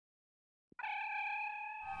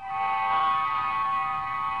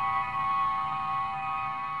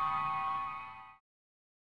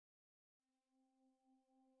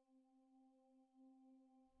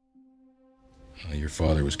your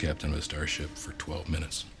father was captain of a starship for 12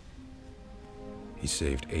 minutes. He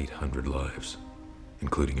saved 800 lives,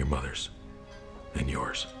 including your mother's and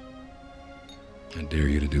yours. I dare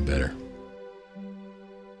you to do better.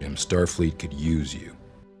 Starfleet could use you.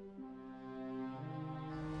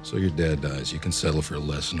 So your dad dies, you can settle for a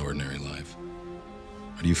less than ordinary life.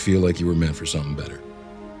 Or do you feel like you were meant for something better?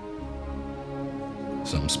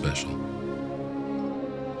 Something special?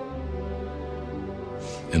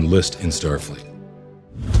 Enlist in Starfleet.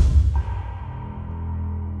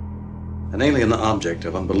 An alien object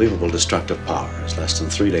of unbelievable destructive power is less than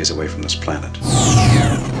 3 days away from this planet.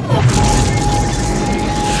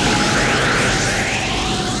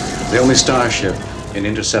 The only starship in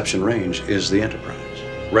interception range is the Enterprise.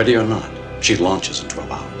 Ready or not, she launches in 12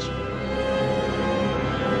 hours.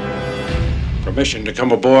 Permission to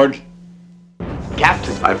come aboard?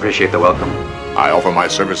 Captain, I appreciate the welcome. I offer my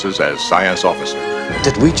services as science officer.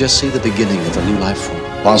 Did we just see the beginning of a new life form?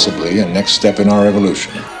 Possibly a next step in our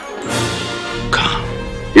evolution. Come.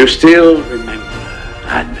 You still remember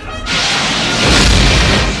Admiral?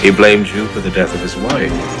 He blamed you for the death of his wife.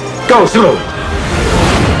 Go through!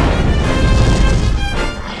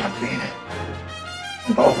 I have been,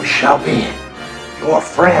 and always shall be, your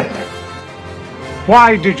friend.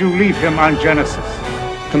 Why did you leave him on Genesis?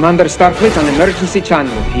 Commander Starfleet on emergency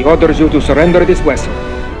channel. He orders you to surrender this vessel.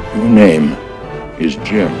 Your name is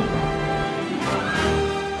Jim.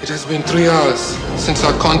 It has been 3 hours since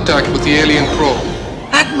our contact with the alien probe.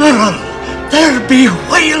 Admiral, there be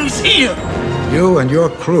whales here! You and your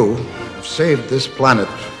crew have saved this planet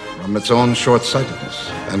from its own short-sightedness,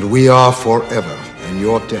 and we are forever in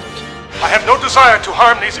your debt. I have no desire to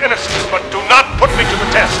harm these innocents, but do not put me to the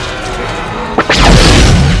test.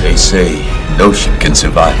 They say no ship can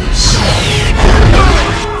survive us.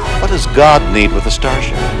 What does God need with a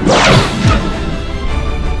starship?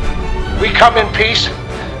 We come in peace,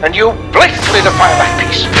 and you blatantly defy that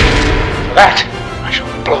peace. For that, I shall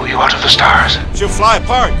blow you out of the stars. She'll fly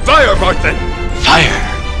apart. Fire apart then. Fire!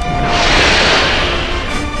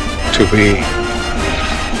 To be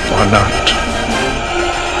or not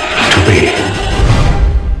to be.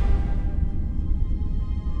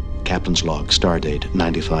 Captain's log, stardate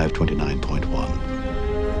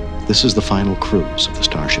 9529.1. This is the final cruise of the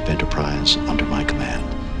Starship Enterprise under my command.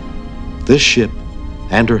 This ship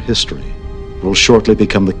and her history will shortly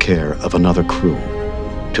become the care of another crew.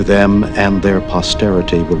 To them and their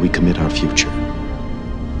posterity will we commit our future.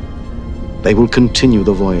 They will continue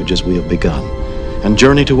the voyages we have begun and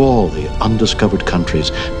journey to all the undiscovered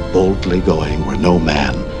countries, boldly going where no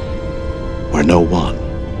man, where no one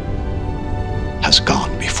has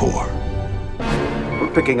gone before.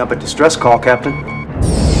 We're picking up a distress call, Captain.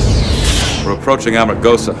 We're approaching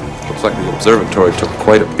Amargosa. Looks like the observatory took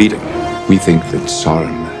quite a beating. We think that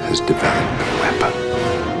Soren has developed a weapon.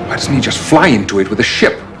 Why doesn't he just fly into it with a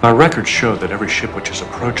ship? Our records show that every ship which has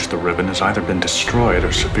approached the ribbon has either been destroyed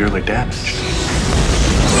or severely damaged.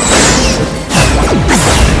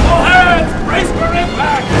 All hands, brace for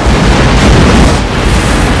impact!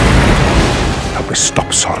 Help us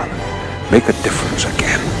stop Soren. Make a difference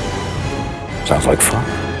again. Sounds like fun.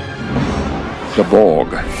 The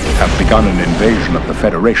Borg have begun an invasion of the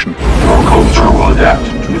Federation. Your culture will adapt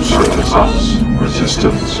to serve as us.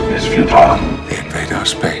 Resistance is futile. They invade our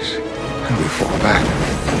space, and we fall back.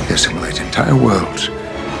 They assimilate entire worlds,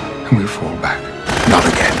 and we fall back. Not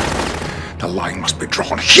again. The line must be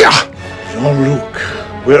drawn here. Jean-Luc,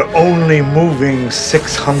 we're only moving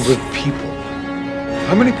 600 people.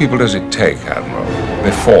 How many people does it take, Admiral,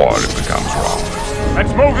 before it becomes wrong?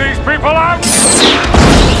 Let's move these people out!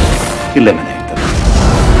 Eliminate them.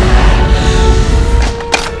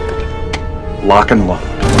 Lock and load.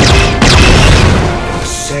 The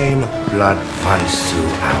same blood runs through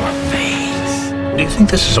our veins. Do you think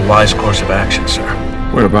this is a wise course of action, sir?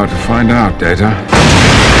 We're about to find out, Data.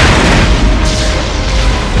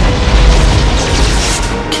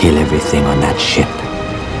 Kill everything on that ship.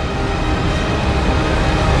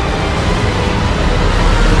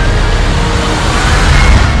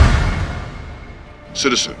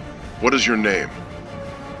 Citizen, what is your name?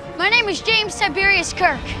 My name is James Tiberius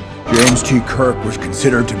Kirk. James T. Kirk was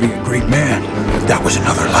considered to be a great man. That was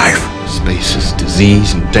another life. Space is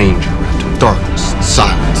disease and danger, and darkness and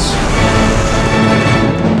silence.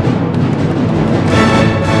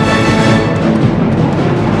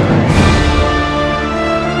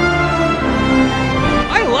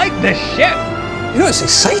 I like this ship. You know, it's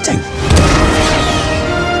exciting.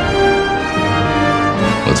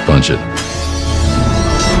 Let's punch it.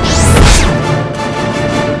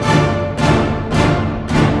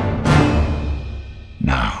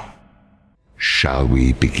 Now, shall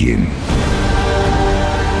we begin?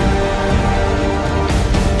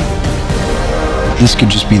 This could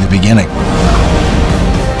just be the beginning.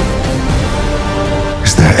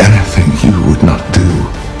 Is there anything you would not do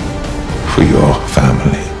for your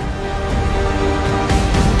family?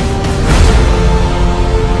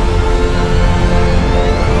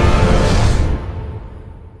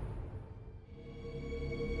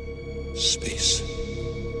 Space.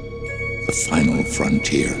 The final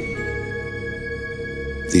frontier.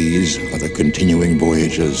 These are the continuing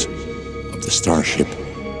voyages of the starship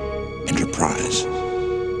Enterprise.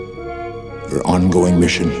 Your ongoing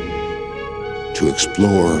mission to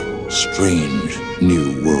explore strange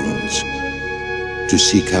new worlds, to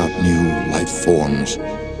seek out new life forms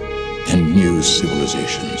and new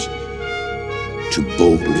civilizations, to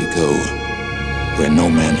boldly go where no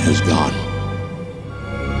man has gone.